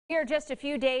We are just a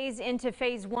few days into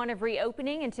phase one of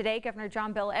reopening, and today Governor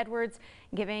John Bel Edwards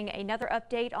giving another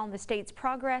update on the state's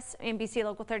progress. NBC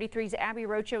Local 33's Abby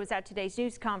Rocha was at today's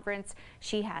news conference.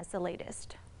 She has the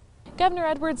latest. Governor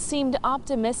Edwards seemed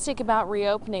optimistic about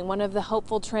reopening. One of the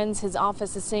hopeful trends his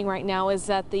office is seeing right now is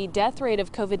that the death rate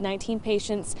of COVID-19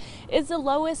 patients is the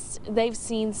lowest they've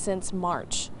seen since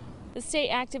March. The state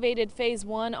activated phase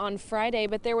one on Friday,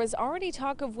 but there was already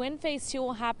talk of when phase two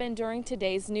will happen during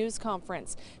today's news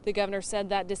conference. The governor said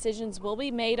that decisions will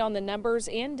be made on the numbers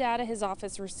and data his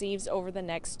office receives over the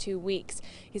next 2 weeks.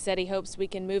 He said he hopes we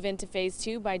can move into phase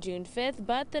two by June 5th,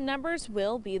 but the numbers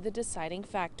will be the deciding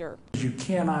factor. You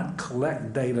cannot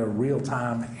collect data real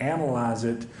time, analyze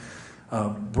it,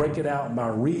 break it out by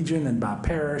region and by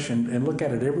parish and look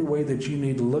at it every way that you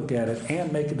need to look at it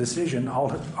and make a decision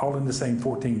all in the same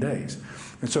 14 days.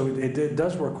 And so it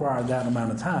does require that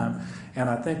amount of time. And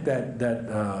I think that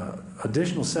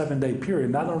additional 7-day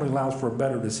period not only allows for a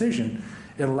better decision,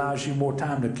 it allows you more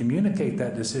time to communicate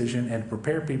that decision and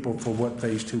prepare people for what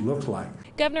phase two looks like.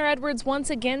 Governor Edwards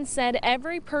once again said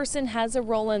every person has a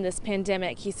role in this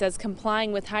pandemic. He says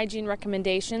complying with hygiene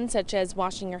recommendations such as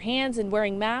washing your hands and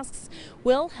wearing masks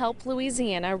will help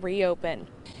Louisiana reopen.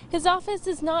 His office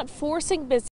is not forcing business